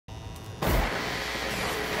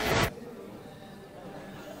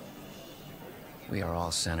We are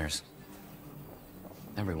all sinners.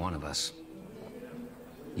 Every one of us.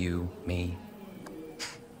 You, me.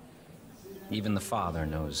 Even the Father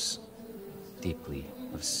knows deeply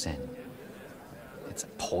of sin. It's a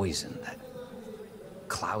poison that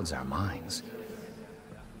clouds our minds.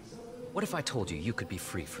 What if I told you you could be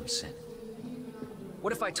free from sin?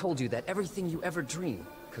 What if I told you that everything you ever dreamed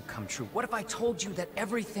could come true? What if I told you that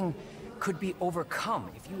everything could be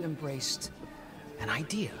overcome if you embraced an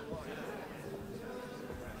idea?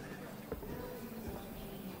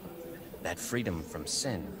 That freedom from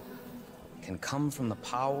sin can come from the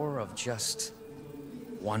power of just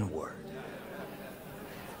one word.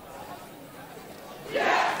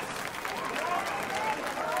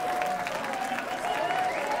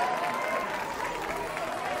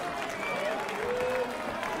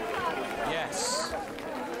 Yes.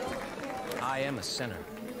 I am a sinner.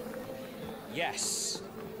 Yes.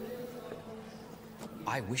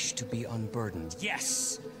 I wish to be unburdened.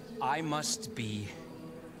 Yes. I must be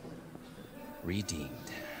redeemed.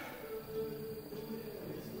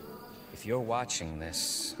 If you're watching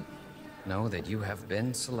this, know that you have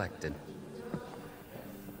been selected.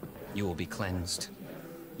 You will be cleansed.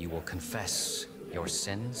 You will confess your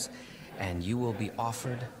sins, and you will be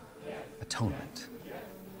offered atonement.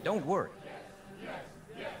 Don't worry.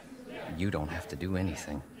 You don't have to do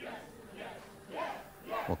anything.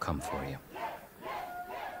 We'll come for you.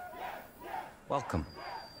 Welcome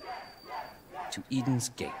to Eden's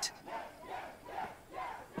Gate.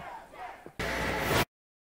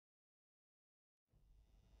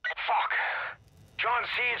 John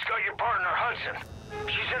Seed's got your partner, Hudson.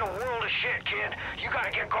 She's in a world of shit, kid. You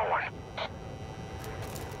gotta get going.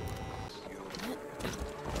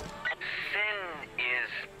 Sin is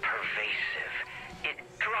pervasive. It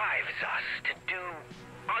drives us to do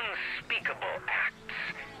unspeakable acts.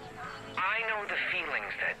 I know the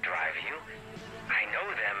feelings that drive you. I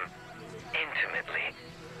know them intimately.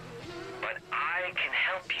 But I can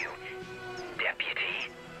help you,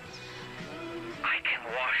 Deputy. I can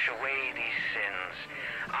wash away these sins.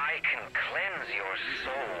 I can cleanse your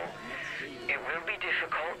soul. It will be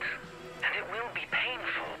difficult, and it will be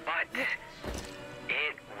painful, but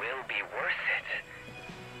it will be worth it.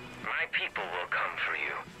 My people will come for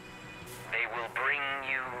you. They will bring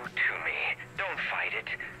you to me. Don't fight it,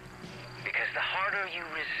 because the harder you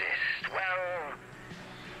resist, well,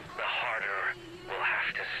 the harder we'll have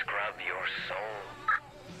to scrub your soul.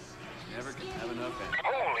 Never can have enough energy.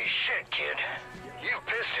 Holy shit, kid. You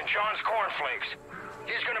pissed in John's cornflakes.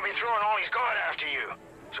 He's gonna be throwing all he's got after you.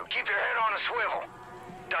 So keep your head on a swivel.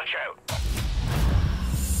 Dutch out.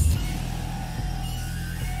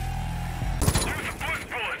 Use the push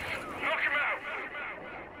bullets. Knock him out.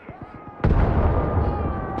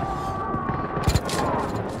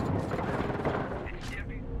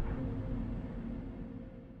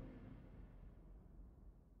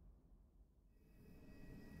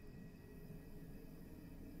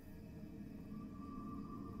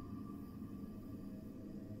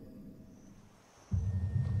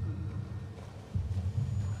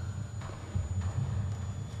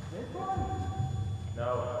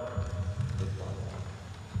 No. This one.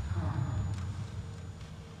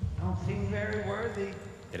 Don't seem very worthy.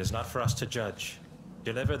 It is not for us to judge.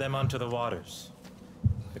 Deliver them unto the waters.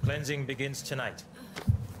 The cleansing begins tonight.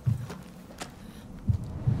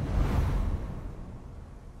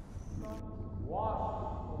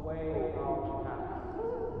 Wash away our past.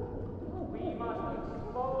 We must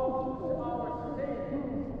expose our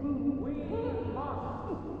sins. We must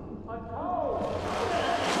atone.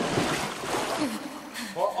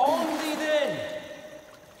 For only then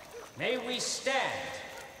may we stand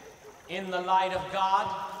in the light of God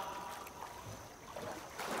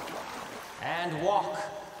and walk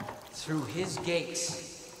through his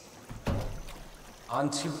gates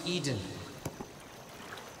unto Eden.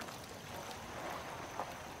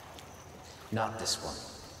 Not this one.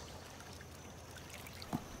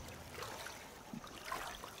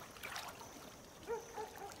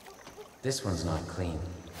 This one's not clean.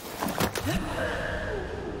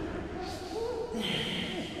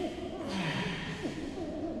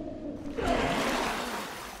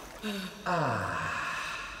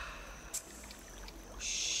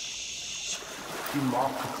 Shh. You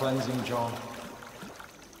mock the cleansing, John.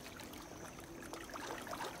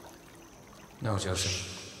 No, Joseph.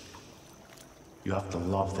 You have to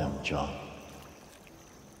love them, John.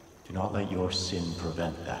 Do not let your sin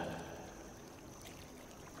prevent that.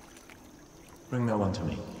 Bring that one to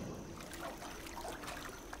me.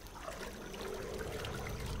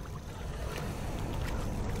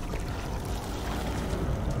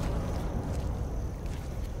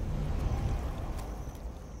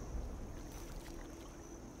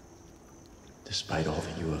 Despite all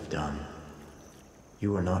that you have done,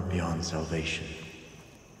 you are not beyond salvation.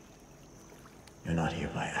 You're not here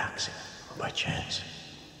by accident or by chance.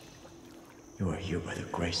 You are here by the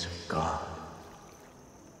grace of God.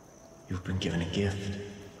 You've been given a gift.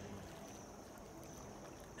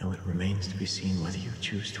 Now it remains to be seen whether you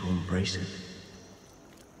choose to embrace it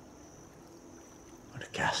or to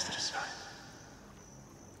cast it aside.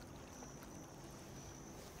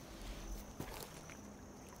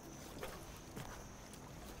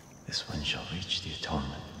 This one shall reach the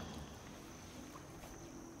atonement,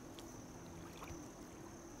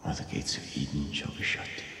 or the gates of Eden shall be shut to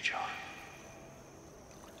you, John.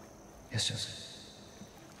 Yes, Joseph.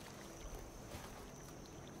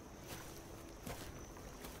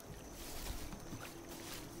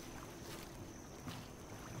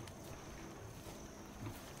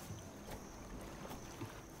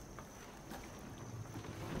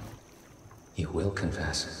 You will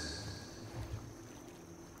confess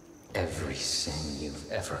every sin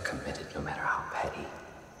you've ever committed, no matter how petty, no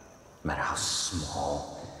matter how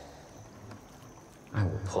small. I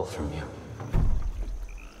will pull from you.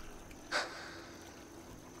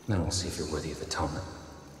 Then we'll see if you're worthy of atonement.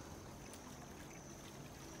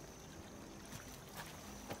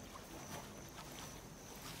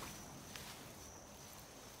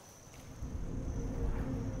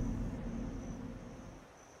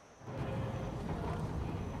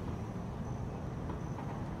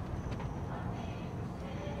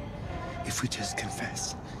 If we just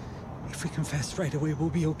confess. If we confess right away, we'll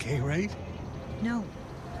be okay, right? No.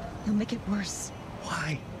 You'll make it worse.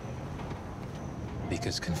 Why?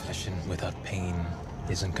 Because confession without pain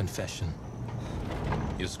isn't confession.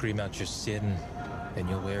 You'll scream out your sin, then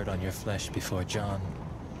you'll wear it on your flesh before John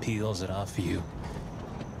peels it off you.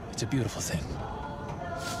 It's a beautiful thing.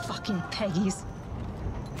 Fucking Peggies.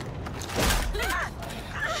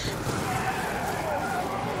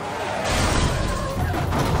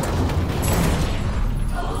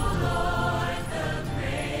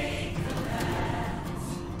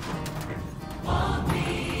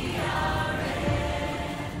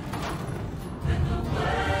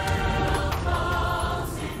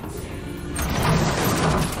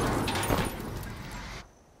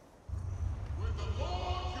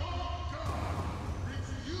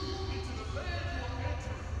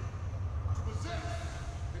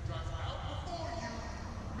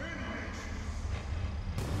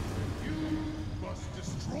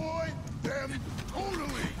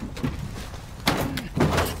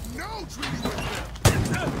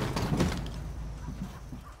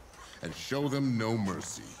 Show them no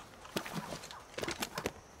mercy.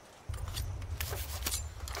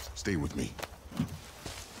 Stay with me.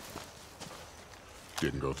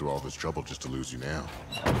 Didn't go through all this trouble just to lose you now.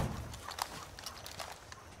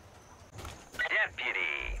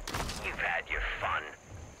 Deputy, you've had your fun.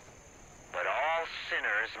 But all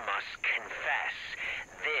sinners must confess.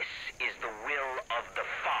 This is the will of the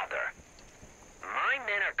Father. My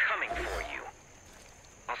men are coming for you.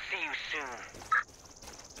 I'll see you soon.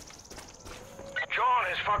 John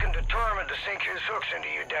is fucking determined to sink his hooks into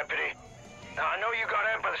you, Deputy. Now, I know you got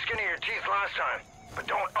out by the skin of your teeth last time, but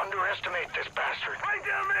don't underestimate this bastard. Right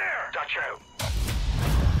down there! Dutch out.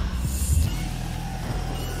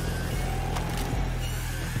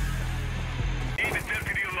 Need the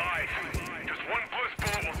deputy alive. Just one push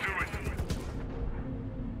bullet will do it.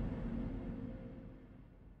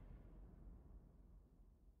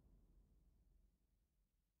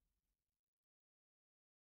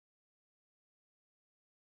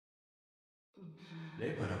 They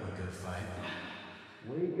put up a good fight.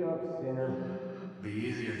 Wake up, sinner. Be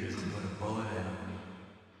easier just to put a bullet in them.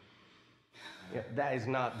 Yeah, that is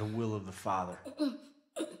not the will of the Father.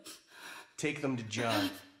 Take them to John.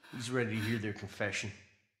 He's ready to hear their confession.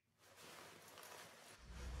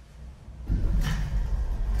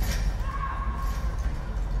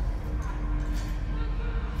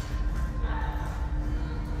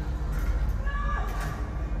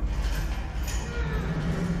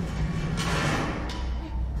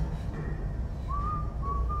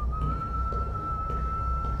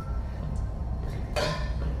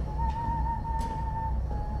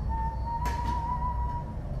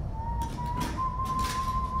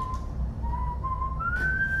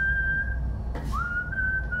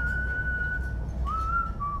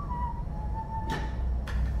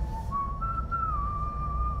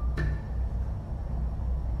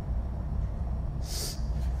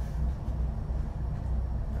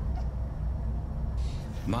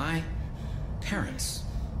 My parents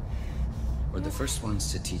were the first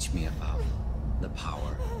ones to teach me about the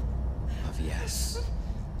power of yes.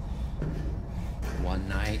 One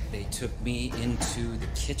night, they took me into the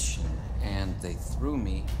kitchen and they threw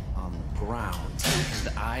me on the ground, and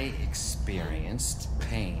I experienced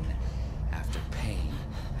pain after pain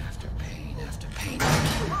after pain after pain.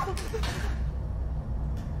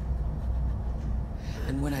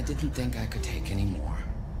 And when I didn't think I could take any more,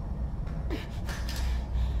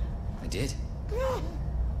 I did.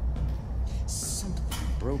 Something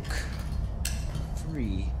broke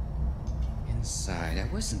free inside. I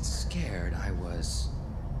wasn't scared, I was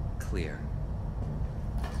clear.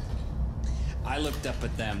 I looked up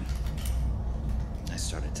at them. I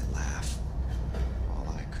started to laugh. All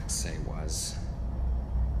I could say was,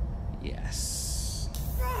 yes.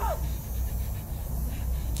 I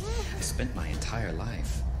spent my entire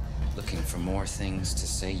life looking for more things to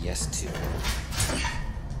say yes to.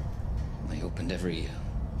 I opened every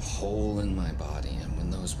hole in my body, and when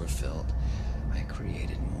those were filled, I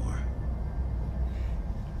created more.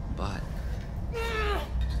 But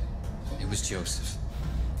it was Joseph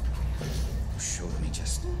who showed me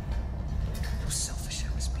just how selfish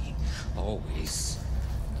I was being. Always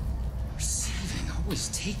receiving, always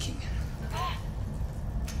taking.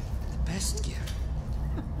 The best gift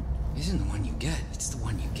isn't the one you get, it's the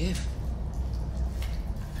one you give.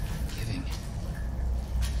 Giving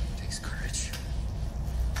takes courage.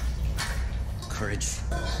 Courage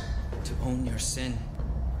to own your sin,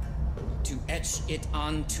 to etch it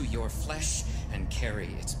onto your flesh and carry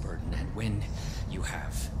its burden. And when you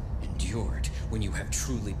have endured, when you have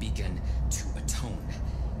truly begun to atone,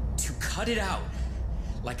 to cut it out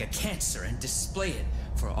like a cancer and display it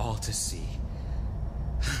for all to see.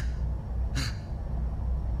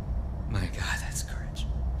 My God, that's courage.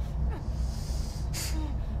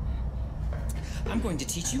 I'm going to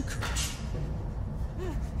teach you courage.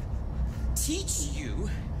 Teach you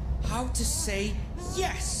how to say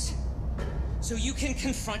yes, so you can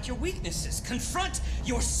confront your weaknesses, confront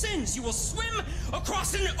your sins. You will swim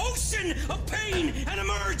across an ocean of pain and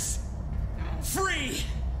emerge free.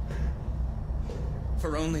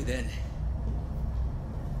 For only then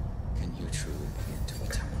can you truly begin to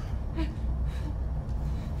atone.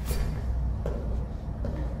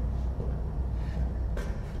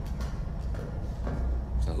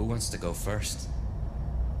 So who wants to go first?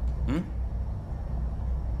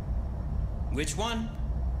 Which one?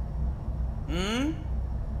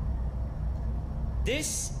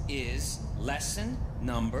 This is lesson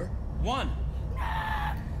number 1.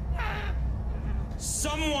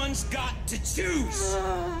 Someone's got to choose. For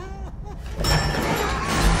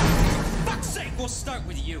fuck's sake, we'll start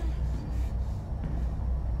with you.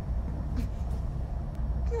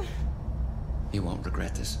 You won't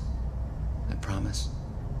regret this. I promise.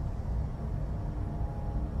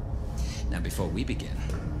 Now, before we begin,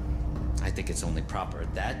 I think it's only proper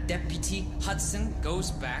that Deputy Hudson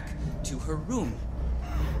goes back to her room.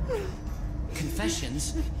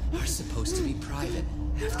 Confessions are supposed to be private,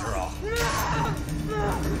 after all.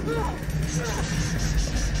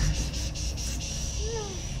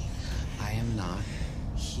 I am not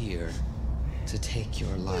here to take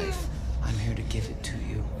your life. I'm here to give it to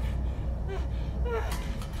you.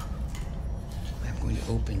 I'm going to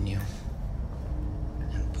open you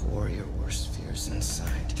and pour your worst fears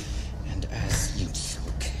inside. And as you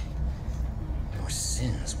choke, your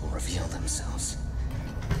sins will reveal themselves.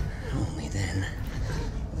 Only then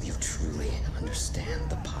will you truly understand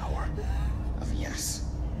the power of yes.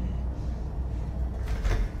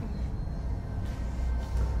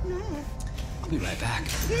 I'll be right back.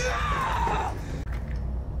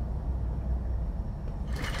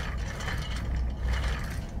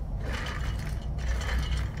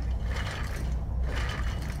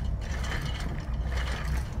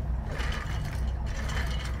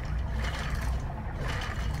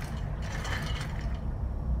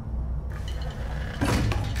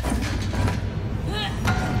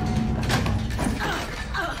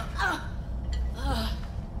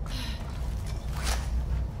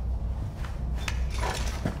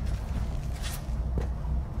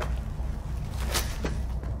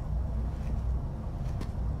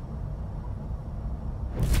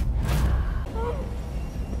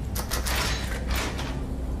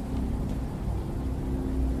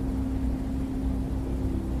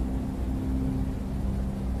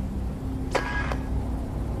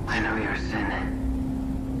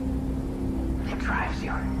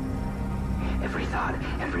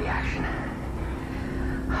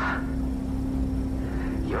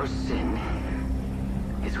 Your sin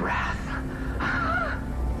is wrath.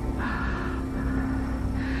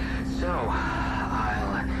 So,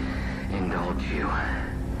 I'll indulge you.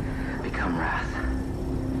 Become wrath.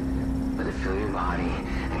 Let it fill your body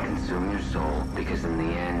and consume your soul, because in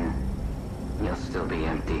the end, you'll still be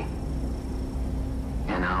empty.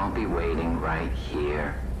 And and I'll be waiting right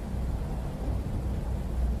here.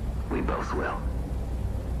 We both will.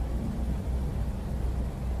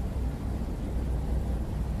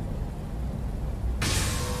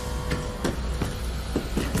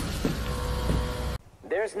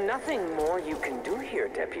 There's nothing more you can do here,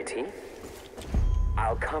 Deputy.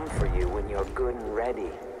 I'll come for you when you're good and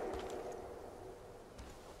ready.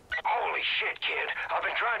 Holy shit, kid. I've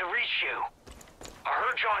been trying to reach you. I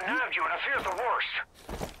heard John nabbed you and I fear the worst.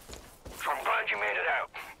 So I'm glad you made it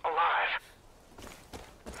out. Alive.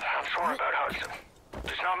 I'm sorry about Hudson.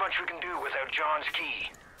 There's not much we can do without John's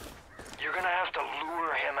key. You're gonna have to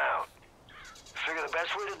lure him out. Figure the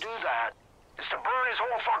best way to do that is to burn his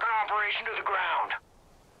whole fucking operation to the ground.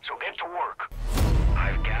 So get to work.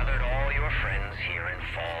 I've gathered all your friends here in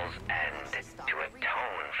Falls End to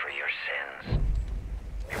atone for your sins.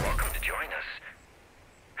 You're welcome to join us.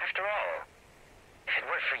 After all, if it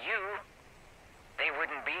weren't for you, they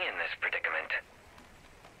wouldn't be in this predicament.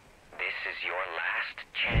 This is your last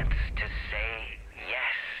chance to say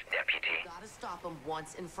yes, Deputy. Gotta stop him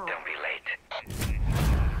once and for all. Don't be late.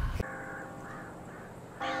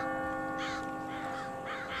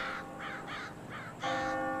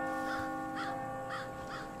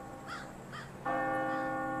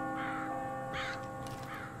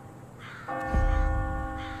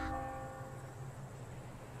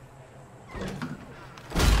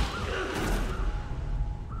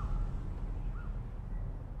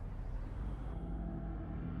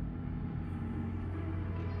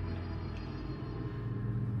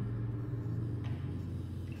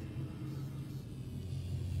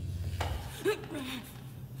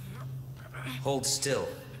 Hold still.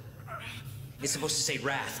 It's supposed to say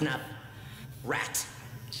wrath, not rat.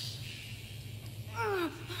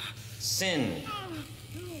 Sin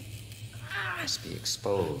must be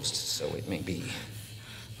exposed so it may be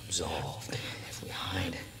absolved. If we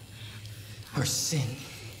hide our sin,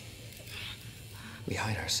 we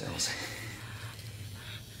hide ourselves.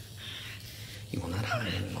 You will not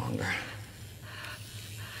hide any longer.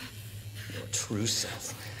 Your true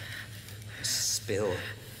self will spill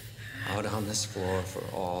out on this floor for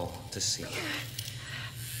all to see.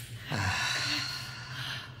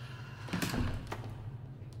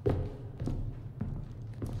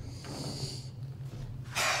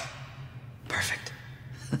 Perfect.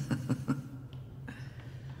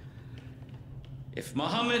 If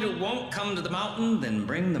Muhammad won't come to the mountain, then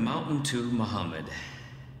bring the mountain to Muhammad.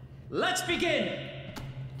 Let's begin!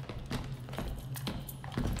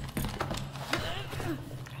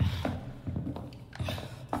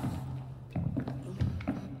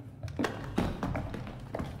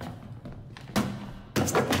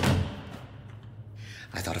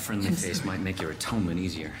 I thought a friendly face might make your atonement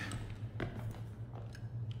easier.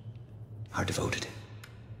 Are devoted.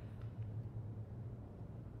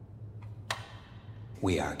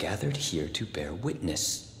 We are gathered here to bear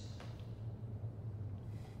witness.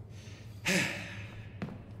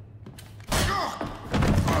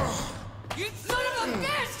 You son of a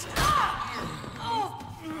bitch!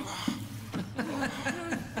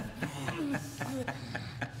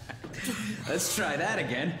 Let's try that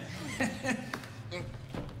again.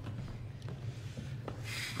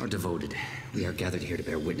 Are devoted. We are gathered here to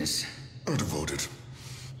bear witness. Are devoted.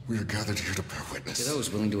 We are gathered here to bear witness. To those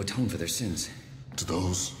willing to atone for their sins. To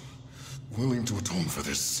those willing to atone for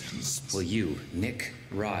their sins. Will you, Nick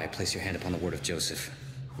Rye, place your hand upon the word of Joseph?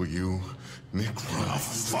 Will you, Nick Rye? Oh,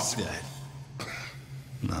 fuck that.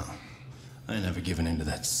 No. I ain't never given in to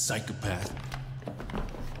that psychopath.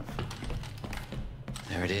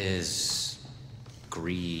 There it is.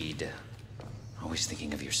 Greed. Always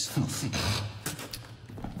thinking of yourself.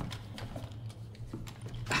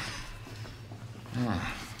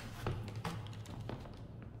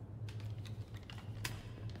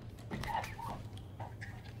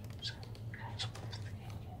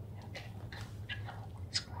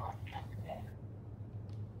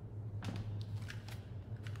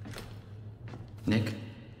 Nick?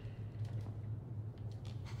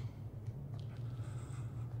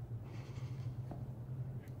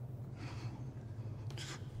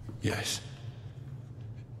 Yes.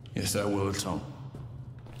 Yes, I will atone.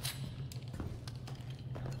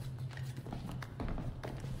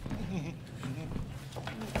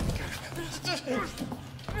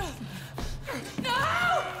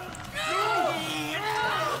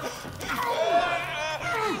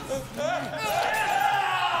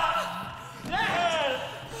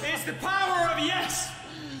 It's the power of yes!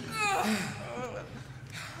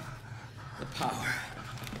 The power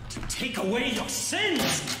To take away your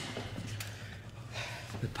sins!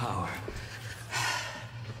 the power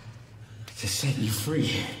to set you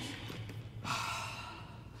free.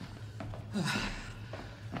 Will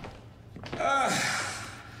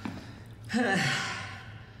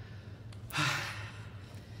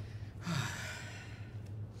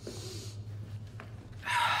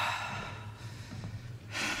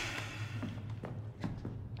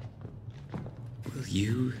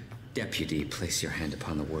you, Deputy, place your hand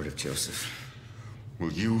upon the word of Joseph?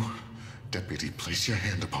 Will you, Deputy, place your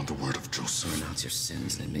hand upon the word of Joseph? Renounce your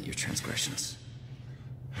sins and admit your transgressions.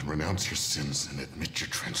 And renounce your sins and admit your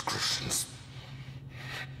transgressions.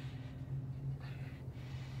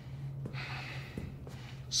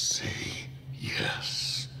 Say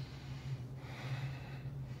yes.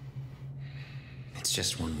 It's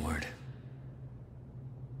just one word.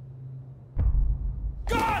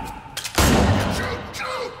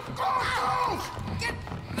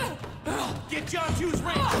 Get John Hughes'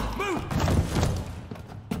 range! Move!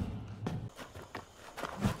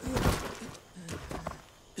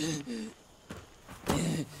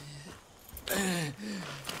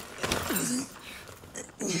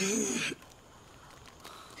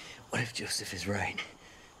 What if Joseph is right?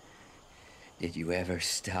 Did you ever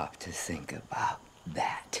stop to think about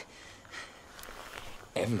that?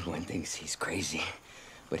 Everyone thinks he's crazy,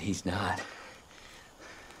 but he's not.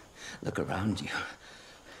 Look around you.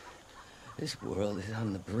 This world is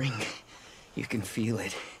on the brink. You can feel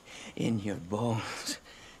it in your bones.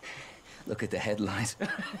 Look at the headlines.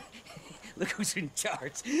 Look who's in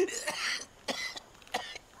charge.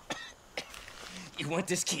 You want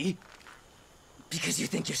this key? Because you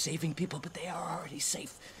think you're saving people, but they are already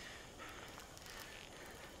safe.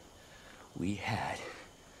 We had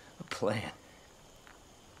a plan.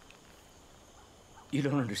 You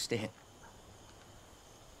don't understand.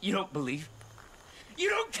 You don't believe. You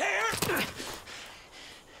don't care!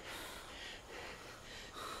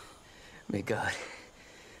 May God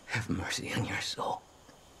have mercy on your soul.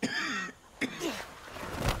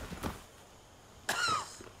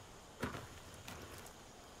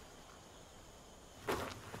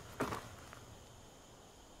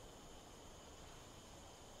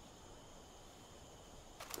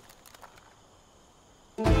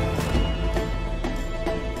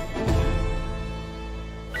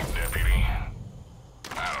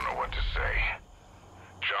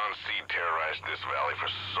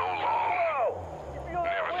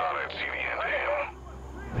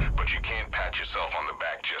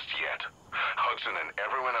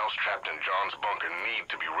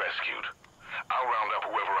 I'll round up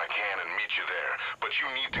whoever I can and meet you there, but you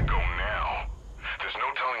need to go now. There's no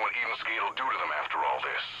telling what Eden's Gate will do to them after all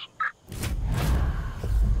this.